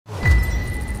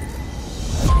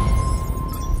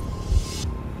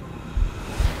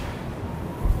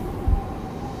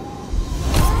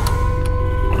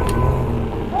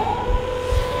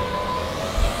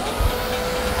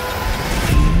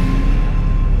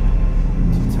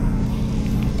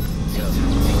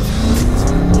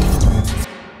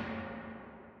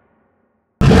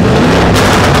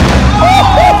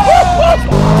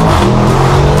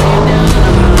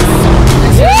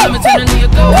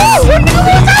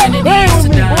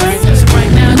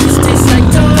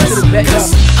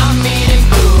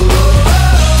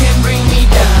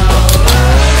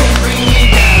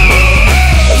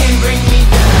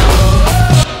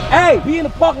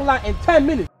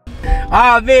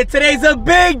Oh man, today's a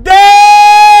big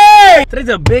day! Today's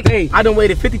a big day. I done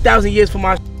waited 50,000 years for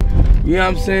my you know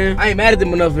what I'm saying? I ain't mad at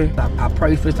them or nothing. I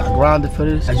prayed for this, I grinded for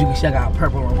this. As you can see, I got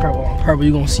purple on purple on purple.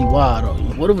 You gonna see why though.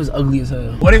 What if it's ugly as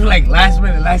hell? What if like last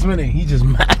minute, he just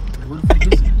mad? What if he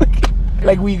just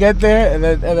like we get there and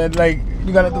then like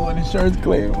you gotta do an insurance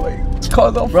claim, like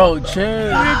cars off. Bro, chill.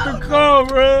 Get the car,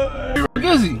 bro.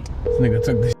 Where is he? This nigga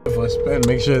took this shit for a spin.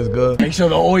 Make sure it's good. Make sure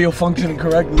the oil functioning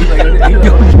correctly.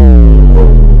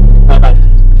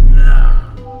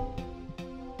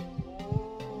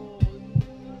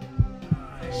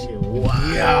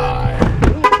 Yeah.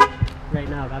 Right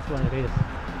now, that's what it is.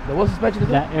 The what suspension is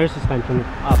that? That air suspension is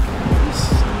up.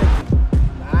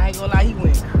 I ain't gonna lie, he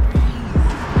went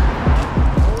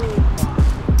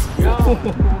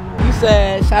crazy. You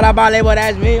said, shout out my label,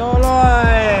 that's me, oh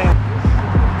Lord.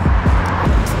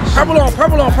 Purple on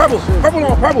purple on purple, purple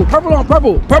on purple, purple on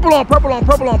purple, purple on purple on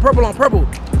purple on purple on purple.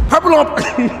 Purple on.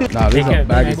 Nah, this is a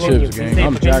bag of chips, gang.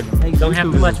 I'm jacking. Don't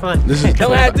have too much fun.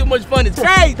 Don't have too much fun. It's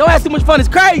crazy. Don't have too much fun. It's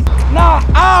crazy. Nah,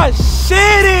 I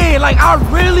shit it. Like I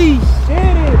really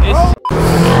shit it, bro.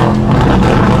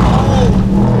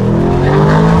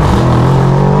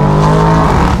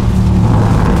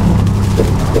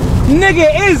 Nigga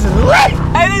is lit.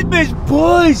 Hey, this bitch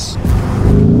push.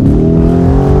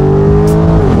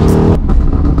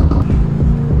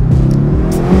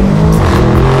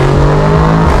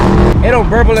 It don't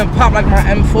burble and pop like my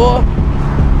M4,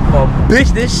 but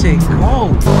bitch, this shit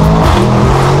cold.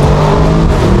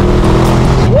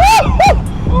 Woo!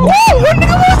 What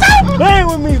nigga was that? Playing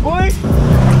with me, boy.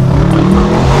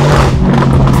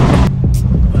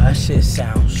 Well, that shit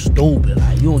sounds stupid.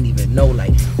 Like you don't even know.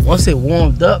 Like once it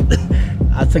warmed up,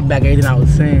 I took back everything I was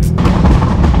saying.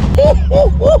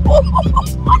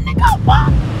 My nigga,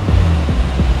 pop.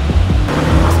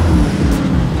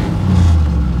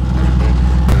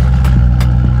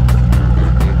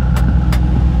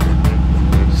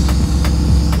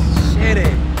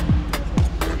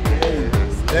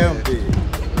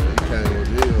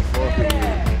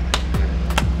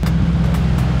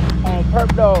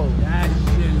 Perp though. That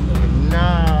shit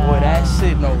nah. Boy, that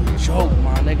shit no joke,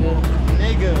 my nigga.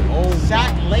 Nigga,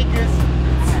 Shaq Lakers.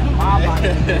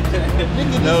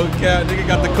 No cap, nigga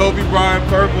got the Kobe Bryant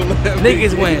purple.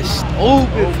 Niggas went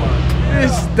stupid.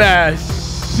 It's that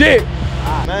shit.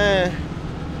 Man,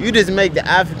 you just make the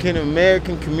African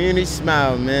American community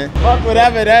smile, man. Fuck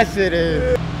whatever that shit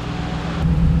is.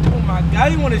 Oh my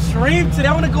God, you wanna stream today?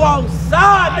 I wanna go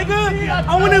outside, nigga.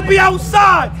 I wanna be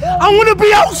outside. I wanna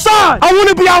be outside. I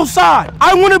wanna be outside.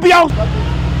 I wanna be outside.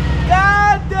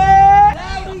 God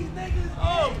damn. These niggas.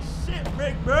 Oh shit,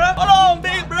 big bro. Hold on,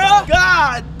 big bro.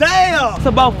 God damn. It's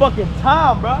about fucking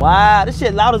time, bro. Wow, this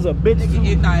shit loud as a bitch.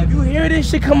 Nah, if you hear this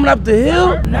shit coming up the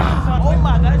hill, nah. Oh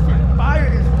my God, that shit fire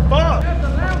as fuck.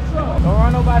 Don't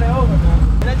run nobody over, man.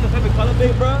 That's your favorite color,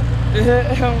 big bro?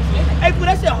 Hey, bro,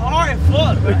 that shit hard as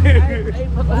fuck, bro. Hey,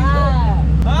 what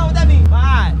that mean?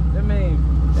 Bye. That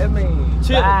mean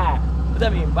chill. Bye. What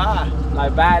that mean? Bye.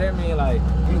 Like bye, that mean like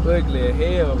you ugly as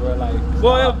hell, bro. Like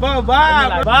boy, bye,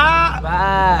 like, bye.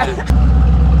 Bye.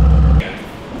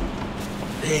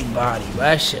 Big body, bro.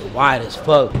 That shit wide as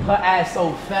fuck. Her ass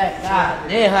so fat. God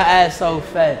damn, her ass so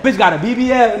fat. Bitch got a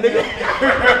BBL, nigga.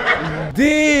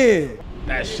 Damn.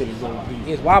 That shit is gonna be.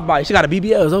 It's wide body. She got a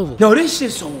BBL. It's over. Yo, this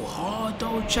shit so hard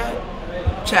though, chat.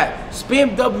 Chat.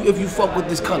 Spam W if you fuck with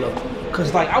this color.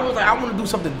 Cause like I was like I want to do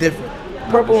something different.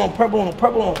 Purple on purple on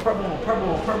purple on purple on purple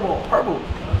on purple on purple.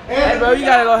 Hey, bro, you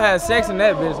gotta go have sex in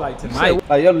that bitch like tonight.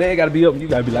 Like your leg gotta be up and you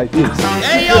gotta be like this.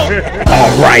 Hey yo.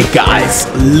 All right, guys,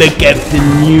 look at the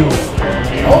new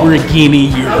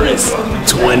Lamborghini Urus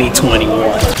 2021.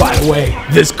 By the way,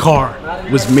 this car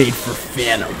was made for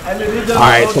Phantom.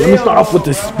 Alright, so let me start off with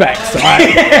the specs,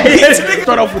 alright? Let's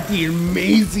start off with the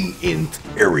amazing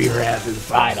interior it has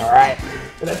inside, alright?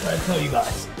 And that's what I tell you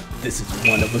guys, this is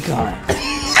one of a kind.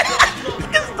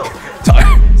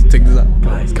 Take this out.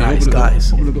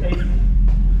 Guys.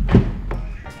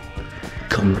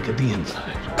 Come look at the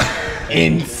inside.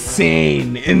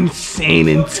 Insane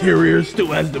interior. Still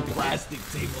has the plastic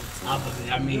tape on top of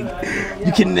it. I mean,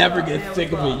 you can never get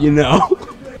sick of it, you know?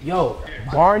 Yo,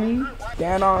 Barney,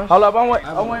 Thanos. Hold up, I'm waiting.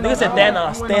 Nigga said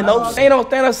Thanos.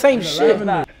 Thanos, same shit.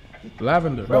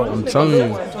 Lavender, bro. I'm telling you.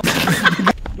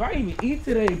 Yo, I didn't even eat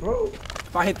today, bro.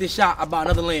 If I hit this shot, I buy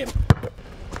another lamb.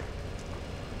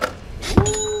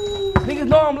 Niggas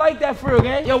know I'm like that for real,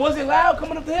 gang. Yo, was it loud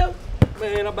coming up the hill?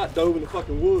 Man, I'm about dove in the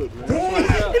fucking wood, man.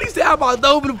 Damn. He said, I'm about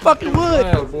dove in the fucking wood.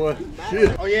 Yeah, boy.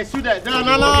 Shit. Oh yeah, shoot that.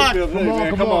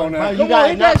 No. Come on now. You got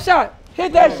hit that shot.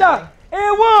 Hit that shot.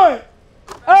 And one.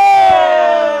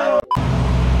 Oh!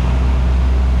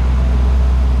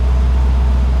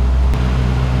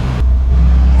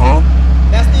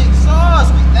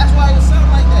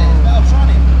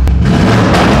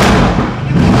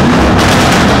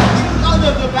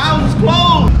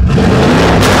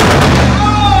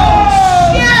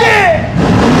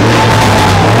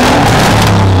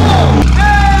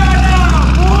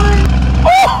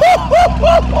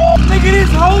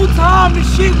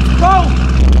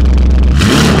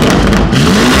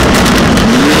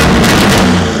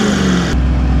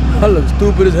 I look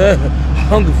stupid as hell.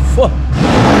 Hungry for fuck.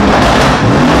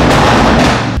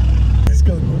 It's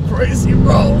gonna go crazy,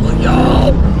 bro.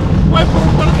 Yo. Wait,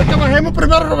 espérate que bajemos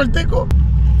primero, Robertico.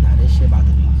 Nah, this shit about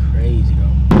to be crazy,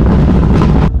 though.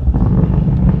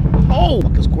 Oh,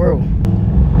 fucking squirrel.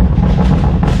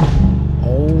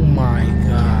 Oh my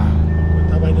god.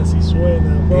 Esta vaina sí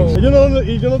suena, bro. Yo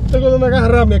no tengo donde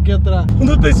agarrarme aquí atrás.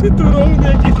 No te cinturón ni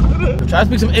aquí atrás. Try to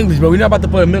speak some English, bro. We're not about to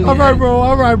put a million. Alright, bro.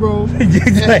 Alright, bro. We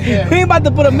ain't about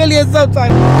to put a million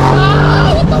subtitles.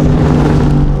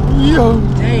 Yo.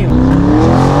 Damn.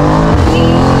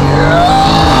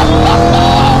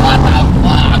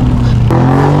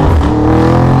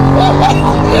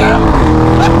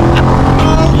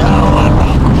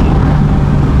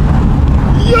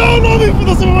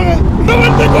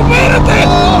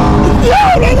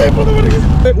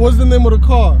 What's the name of the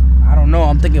car? I don't know.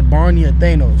 I'm thinking Barney or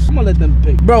Thanos. I'm gonna let them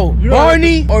pick. Bro,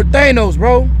 Barney or Thanos,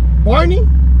 bro? Barney?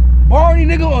 Barney,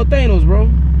 nigga, or Thanos, bro?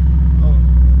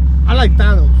 I like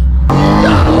Thanos.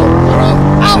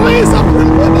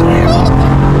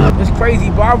 It's crazy,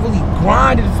 bro. I really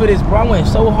grinded for this, bro. I went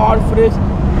so hard for this.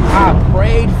 I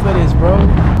prayed for this, bro.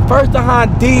 First the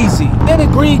Hondeezy, then the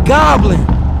Green Goblin,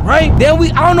 right? Then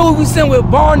I don't know if we sent with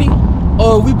Barney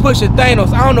or we push a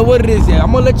Thanos. I don't know what it is yet.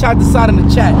 I'm gonna let y'all decide in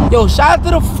the chat. Yo, shout out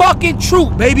to the fucking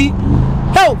troop, baby.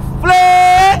 Help,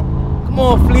 Fleet. Come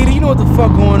on, Fleety. You know what the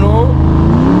fuck going on.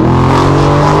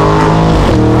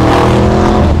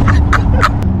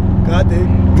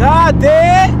 God,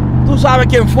 tú sabes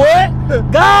quién fue?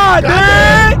 God,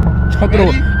 I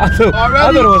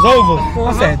thought it was over.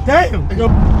 I said, damn.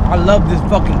 I love this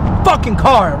fucking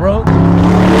car, bro.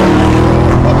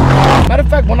 Matter of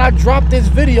fact, when I drop this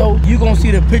video, you gonna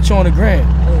see the picture on the gram.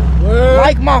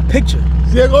 Like my picture.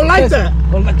 Yeah, go like that.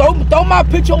 Throw my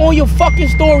picture on your fucking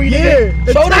story, nigga.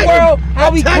 Yeah, show the world how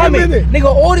we coming. Nigga,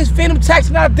 all this phantom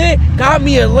taxing I did got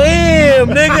me a lamb,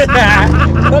 nigga.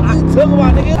 What you talking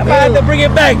about, nigga? I might have to bring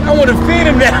it back. I want to feed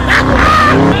him now.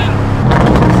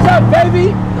 What's up,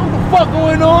 baby? What the fuck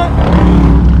going on?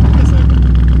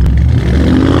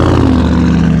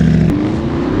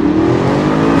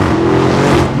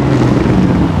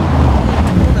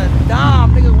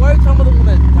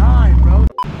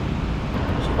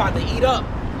 About to eat up.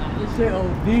 This shit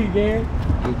OD, gang.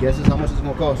 Any guesses how much it's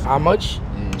gonna cost? How much?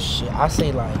 Yeah. Shit, I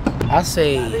say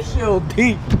this shit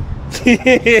OD.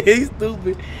 He's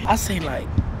stupid. I say like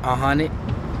 100.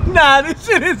 Nah, this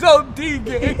shit is OD,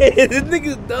 gang. This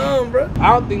nigga's dumb, bro.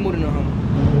 I don't think more than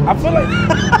 100. I feel like this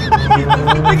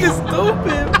nigga's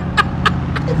stupid.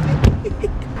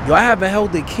 Yo, I haven't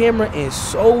held the camera in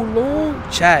so long.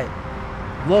 Chat.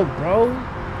 Look, bro.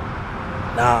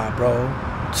 Nah, bro.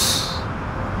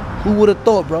 Who would have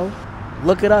thought, bro?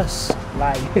 Look at us.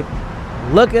 Like,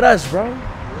 look at us, bro.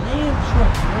 Lamb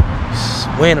truck,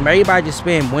 bro. Win everybody just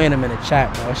spam win them in the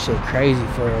chat, bro. That shit crazy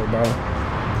for real, bro.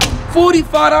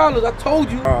 $45, I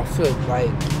told you. Bro, I feel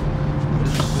like,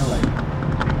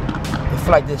 I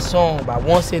feel like this song by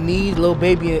Wants and Needs, Lil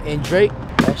Baby and Drake.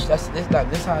 This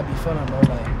how I be feeling, bro.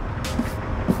 Like,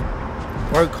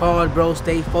 work hard, bro.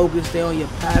 Stay focused. Stay on your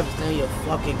path. Stay on your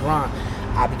fucking grind.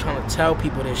 I be trying to tell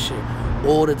people this shit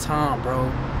all the time, bro.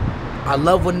 I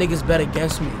love when niggas bet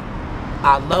against me.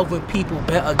 I love when people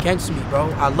bet against me, bro.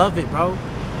 I love it, bro.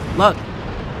 Look,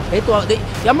 y'all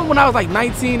remember when I was like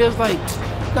 19, it was like,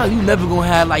 no, you never gonna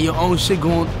have like your own shit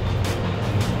going.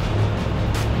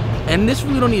 And this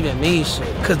really don't even mean shit,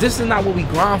 cause this is not what we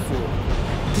grind for.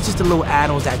 It's just the little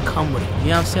add-ons that come with it. You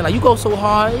know what I'm saying? Like, you go so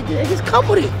hard, it just come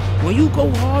with it. When you go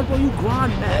hard, bro, you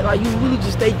grind, man. Like, you really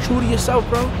just stay true to yourself,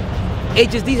 bro.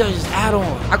 These are just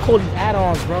add-ons. I call these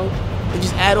add-ons, bro. They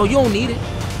just add-on. You don't need it.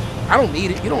 I don't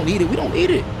need it. You don't need it. We don't need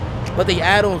it. But they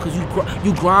add-on because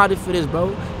you grinded for this,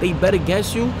 bro. They bet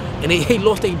against you and they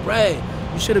lost their bread.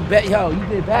 You should have bet, yo. You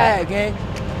did bad, gang.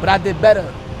 But I did better. You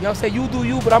know what I'm saying? You do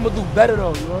you, but I'm gonna do better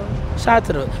though. You know? Shout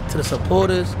out to the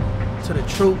supporters, to the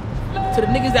troop, to the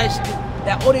niggas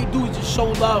that all they do is just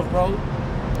show love, bro.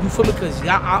 You feel me? Cause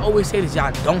y'all, I always say this,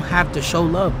 y'all don't have to show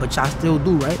love, but y'all still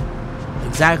do, right?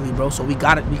 Exactly, bro. So we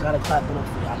gotta clap it up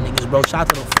for y'all niggas, bro. Shout out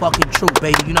to the fucking troop,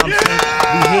 baby. You know what I'm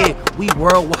saying? We here, we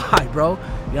worldwide, bro. You know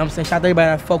what I'm saying? Shout out to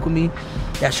everybody that fuck with me,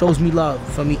 that shows me love.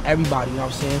 For me, everybody, you know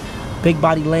what I'm saying? Big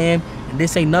body lamb, and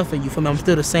this ain't nothing, you feel me? I'm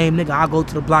still the same nigga. I'll go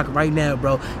to the block right now,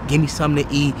 bro. Give me something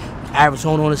to eat. Average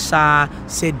on the side,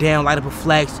 sit down, light up a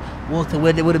flex, walk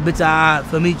with a bitch eye,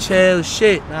 for me, chill,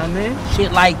 shit, know what I mean?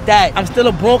 Shit like that. I'm still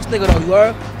a Bronx nigga though, you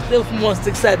heard? Still from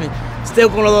 167. Still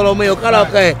con los dos míos,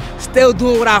 okay. Still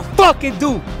doing what I fucking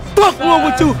do. Fuck wrong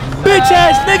with you, bitch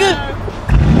ass nigga.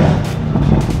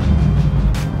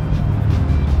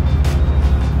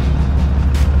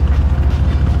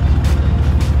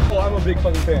 big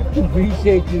fucking fan.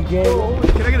 Appreciate you, gang.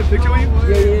 Can I get a picture with you?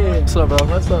 Yeah. What's up, bro?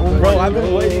 What's up, bro? I've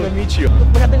been waiting to meet you.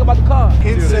 What I think about the car?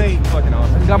 Insane. Dude, fucking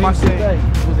awesome. I got my shit today.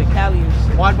 It was in Cali and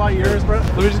shit. Widebody Urus, bro.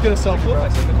 Let me just get a selfie.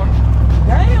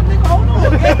 Damn, nigga, hold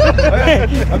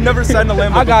on. I've never sat in a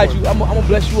Lambo I got before. you. I'm gonna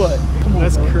bless you up. Come on,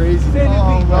 That's bro. crazy. Send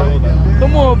the V, bro.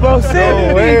 Come on, bro. Send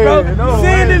the V, bro.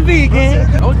 Send the V,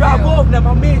 gang. Don't drive off now.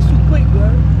 My man shoot quick, bro.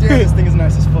 Damn, this thing is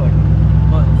nice as fuck.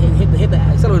 Hit the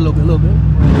accelerator a little bit.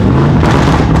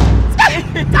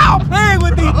 Stop playing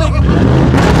with these niggas.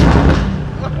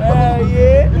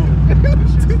 Yeah.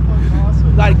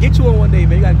 You gotta get you one day,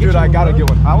 man. You gotta get Dude, you I one, gotta bro. get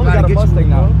one. I only got a Mustang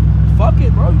now. Fuck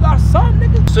it, bro. You got some,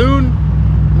 nigga. Soon,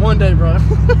 one day, bro.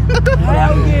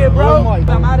 Hell yeah, bro. Oh my God.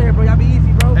 I'm out of here, bro. Y'all be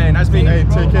easy, bro. Hey, nice meeting you. Hey,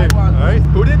 take care. All right.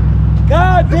 Who did?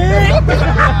 God damn.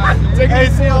 Hey,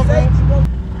 see y'all, bro.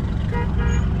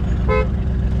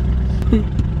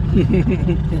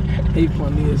 He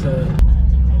funny as hell.